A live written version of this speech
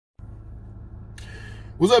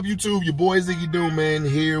What's up, YouTube? Your boy Ziggy Doom, man,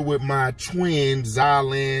 here with my twin,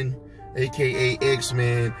 Zylan, aka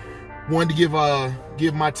X-Man. Wanted to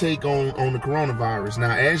give my take on the coronavirus.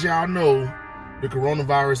 Now, as y'all know, the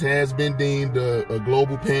coronavirus has been deemed a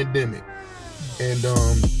global pandemic. And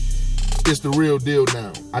it's the real deal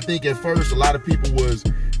now. I think at first a lot of people was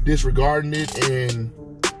disregarding it and,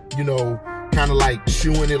 you know, kind of like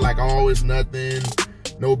shooing it like, oh, it's nothing,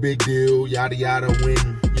 no big deal, yada yada,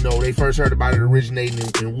 when, you know, they first heard about it originating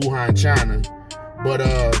in Wuhan, China. But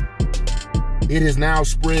it has now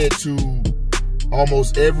spread to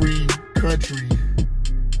almost every country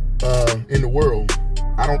in the world.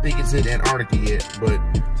 I don't think it's in Antarctica yet, but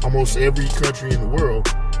almost every country in the world.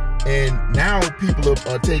 And now people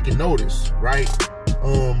are taking notice, right?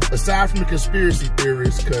 Aside from the conspiracy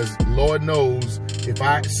theorists, because Lord knows, if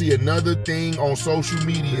I see another thing on social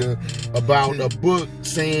media about a book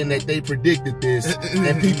saying that they predicted this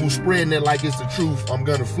and people spreading it like it's the truth, I'm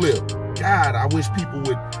gonna flip. God, I wish people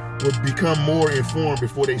would become more informed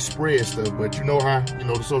before they spread stuff. But you know how, you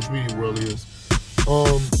know, the social media world is.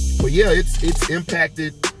 But yeah, it's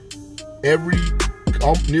impacted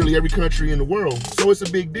nearly every country in the world. So it's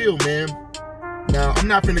a big deal, man. Now, I'm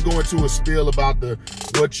not finna go into a spiel about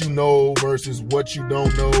what you know versus what you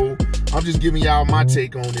don't know. I'm just giving y'all my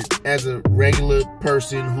take on it as a regular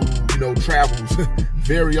person who, you know, travels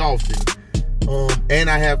very often. And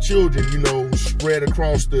I have children, you know, spread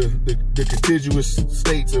across the contiguous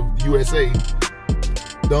states of the USA.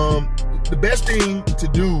 The best thing to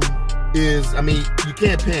do is, I mean, you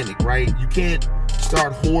can't panic, right? You can't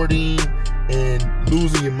start hoarding and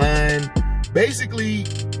losing your mind. Basically,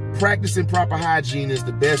 practicing proper hygiene is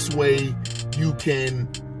the best way you can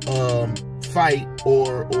fight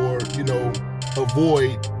or you know,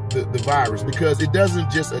 avoid the virus, because it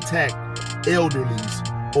doesn't just attack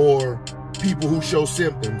elderlies or people who show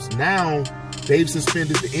symptoms. Now they've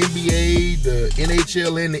suspended the NBA, the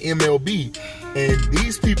NHL, and the MLB, and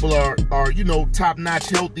these people are you know, top-notch,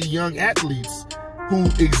 healthy young athletes who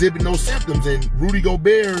exhibit no symptoms. And Rudy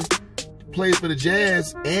Gobert plays for the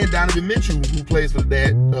Jazz, and Donovan Mitchell, who plays for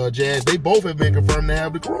the Jazz, they both have been confirmed to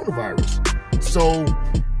have the coronavirus. So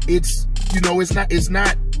it's, you know, it's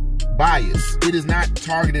not biased. It is not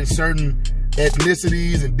targeting certain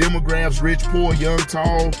ethnicities and demographics, rich, poor, young,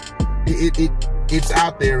 tall. It's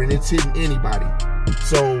out there and it's hitting anybody.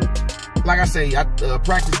 So, like I say, I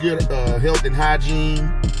practice good health and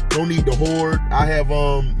hygiene. No need to hoard. I have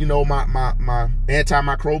you know, my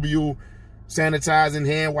antimicrobial sanitizing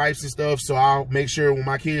hand wipes and stuff, so I'll make sure when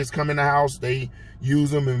my kids come in the house, they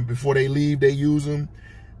use them, and before they leave, they use them.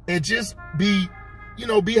 And just be, you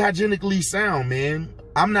know, be hygienically sound, man.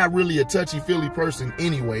 I'm not really a touchy-feely person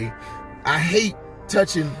anyway. I hate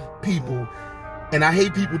touching people, and I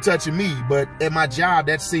hate people touching me, but at my job,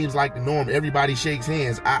 that seems like the norm. Everybody shakes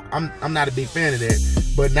hands. I'm not a big fan of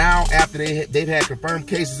that. But now, after they've had confirmed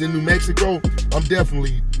cases in New Mexico, I'm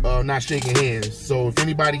definitely not shaking hands. So if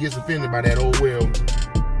anybody gets offended by that, oh well.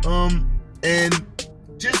 And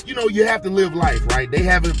just, you know, you have to live life, right? They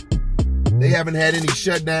haven't had any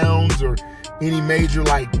shutdowns or any major,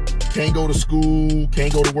 like, can't go to school,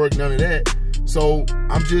 can't go to work, none of that. So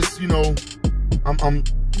I'm just, you know, I'm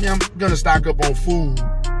gonna stock up on food,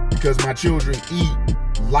 because my children eat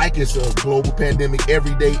like it's a global pandemic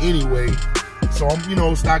every day anyway. So I'm, you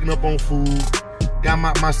know, stocking up on food, got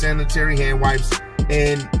my sanitary hand wipes,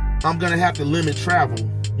 and I'm gonna have to limit travel.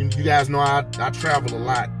 You guys know I travel a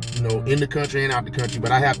lot, you know, in the country and out the country,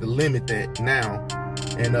 but I have to limit that now.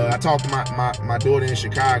 And I talked to my daughter in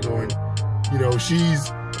Chicago, and, you know,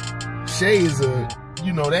 Shay's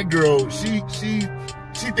you know, that girl, she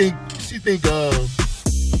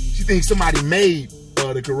thinks somebody made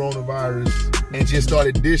the coronavirus and just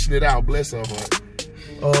started dishing it out. Bless her heart.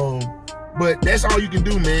 But that's all you can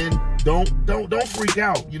do, man. Don't freak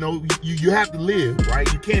out. You know, you have to live,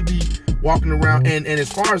 right? You can't be walking around. And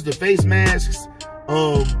as far as the face masks,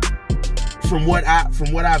 from what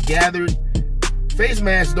I've gathered, face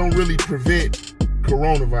masks don't really prevent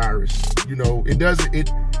coronavirus. You know, it doesn't.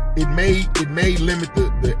 It may limit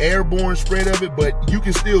the airborne spread of it, but you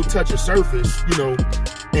can still touch a surface, you know,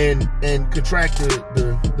 and contract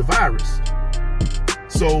the virus.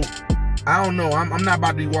 So I don't know. I'm not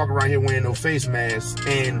about to be walking around here wearing no face masks.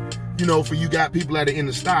 And, you know, for you got people that are in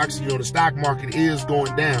the stocks, you know, the stock market is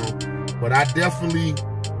going down, but I definitely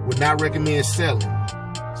would not recommend selling.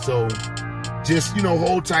 So just, you know,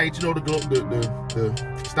 hold tight. You know,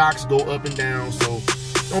 the stocks go up and down, so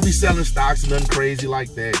don't be selling stocks, nothing crazy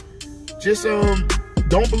like that. Just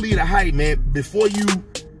don't believe the hype, man. Before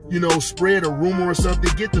you know, spread a rumor or something,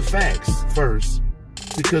 get the facts first,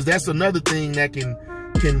 because that's another thing that can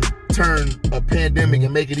turn a pandemic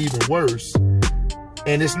and make it even worse.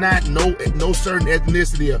 And it's not no certain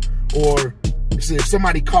ethnicity or if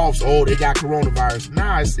somebody coughs, oh, they got coronavirus.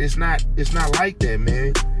 Nah, it's not like that,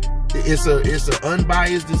 man. It's an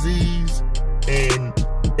unbiased disease, and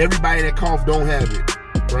everybody that cough don't have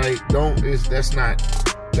it, right? That's not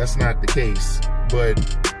the case. But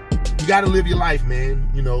you got to live your life, man.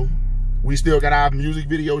 You know, we still got our music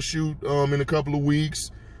video shoot in a couple of weeks.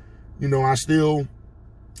 You know, I still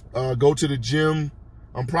go to the gym.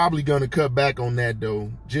 I'm probably gonna cut back on that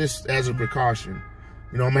though, just as a precaution.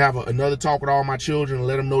 You know, I'm gonna have another talk with all my children and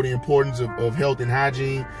let them know the importance of health and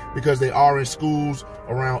hygiene, because they are in schools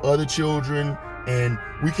around other children, and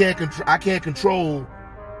I can't control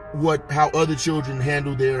how other children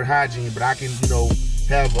handle their hygiene, but I can, you know,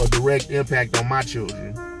 have a direct impact on my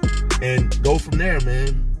children and go from there,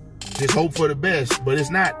 man. Just hope for the best, but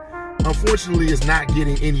unfortunately, it's not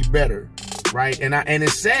getting any better, right? And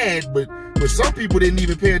it's sad, but some people didn't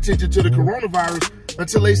even pay attention to the coronavirus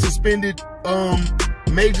until they suspended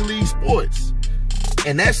Major League Sports.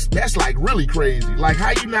 And that's like really crazy. Like, how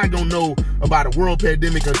you not gonna know about a world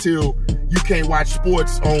pandemic until you can't watch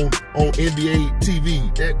sports on NBA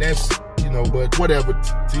TV? That's, you know, but whatever,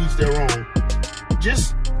 to each their own.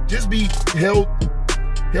 Just be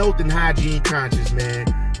health and hygiene conscious, man.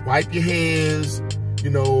 Wipe your hands, you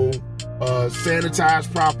know,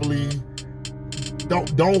 sanitize properly.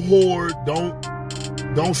 Don't hoard,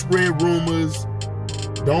 don't spread rumors.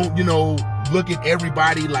 Don't, you know, look at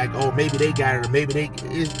everybody like, oh, maybe they got it, or maybe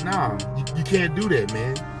nah, you can't do that,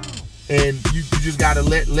 man. And you just gotta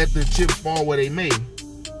let the chips fall where they may.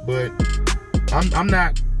 But I'm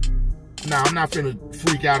not finna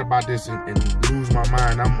freak out about this and lose my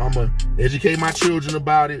mind. I'm gonna educate my children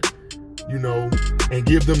about it, you know, and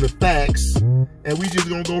give them the facts, and we just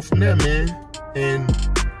gonna go from there, man. And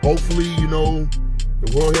hopefully, you know,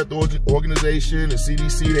 the World Health Organization, the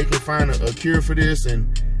CDC, they can find a cure for this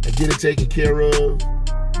and get it taken care of.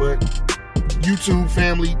 But YouTube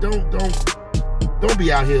family, don't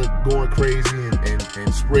be out here going crazy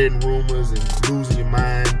and spreading rumors and losing your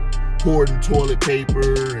mind, hoarding toilet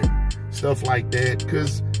paper and stuff like that,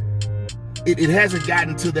 because it hasn't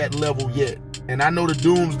gotten to that level yet. And I know the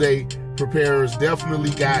doomsday preparers definitely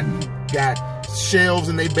got shelves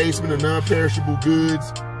in their basement of non-perishable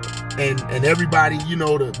goods. And everybody, you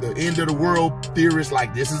know, the end of the world theorists,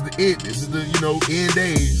 like, this is the, you know, end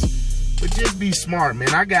days. But just be smart,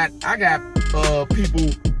 man. I got people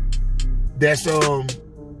that's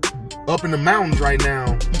up in the mountains right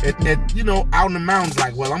now, you know, out in the mountains,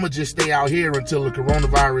 like, well, I'm gonna just stay out here until the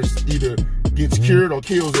coronavirus either gets cured or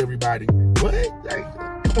kills everybody. What? Like,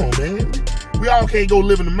 come on, man. We all can't go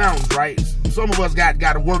live in the mountains, right? Some of us got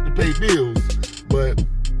to work to pay bills, but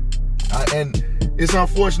and it's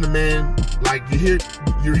unfortunate, man. Like,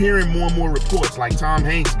 you're hearing more and more reports, like Tom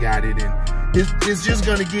Hanks got it, and it's just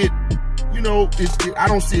gonna get, you know, I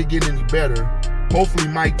don't see it getting any better. Hopefully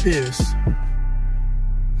Mike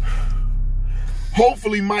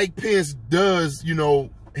Pence does, you know,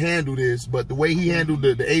 handle this, but the way he handled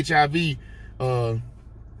the HIV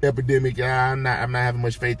epidemic, I'm not having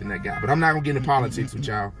much faith in that guy. But I'm not gonna get into politics with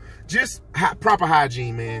y'all. Just proper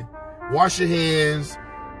hygiene, man. Wash your hands.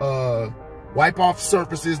 Wipe off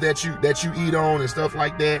surfaces that you eat on and stuff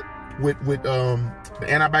like that with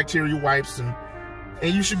antibacterial wipes, and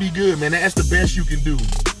you should be good, man. That's the best you can do,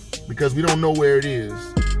 because we don't know where it is,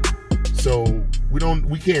 so we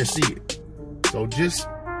can't see it. So just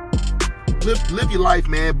live your life,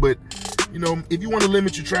 man. But you know, if you want to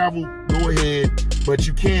limit your travel, go ahead, but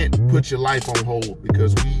you can't put your life on hold,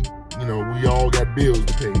 because we all got bills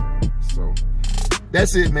to pay. So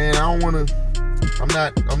that's it, man. I'm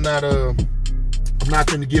not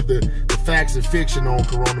going to give the facts and fiction on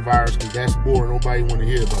coronavirus, because that's boring. Nobody want to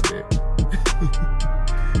hear about that.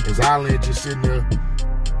 As Island just sitting there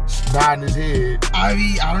nodding his head. I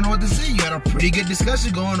mean, I don't know what to say. You had a pretty good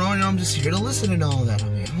discussion going on, and I'm just here to listen and all that. I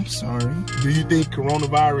mean, I'm sorry. Do you think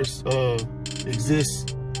coronavirus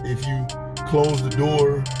exists if you close the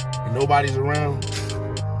door and nobody's around?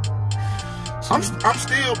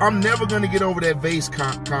 I'm never going to get over that vase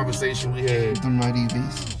conversation we had. The mighty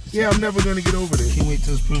vase. Yeah, I'm never going to get over this. Can't wait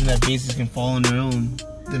till it's proven that vases can fall on their own.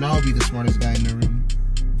 Then I'll be the smartest guy in the room.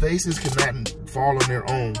 Vases cannot fall on their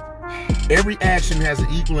own. Every action has an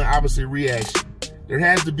equal and opposite reaction. There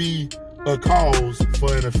has to be a cause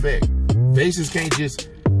for an effect. Vases can't just...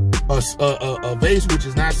 A vase which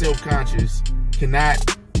is not self-conscious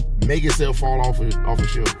cannot make itself fall off a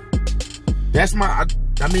shelf. That's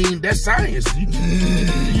that's science. You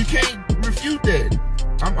can't refute that.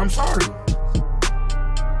 I'm sorry.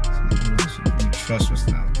 You trust us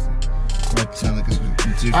now. Might sound like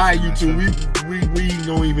All right, YouTube, we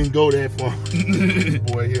don't even go that far.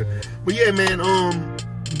 Boy here. But yeah, man,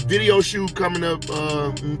 video shoot coming up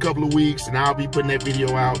in a couple of weeks, and I'll be putting that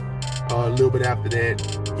video out a little bit after that.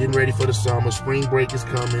 Getting ready for the summer. Spring break is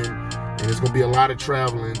coming, and there's gonna be a lot of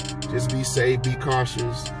traveling. Just be safe, be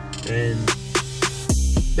cautious, and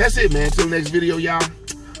that's it, man. Till next video, y'all.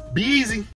 Be easy.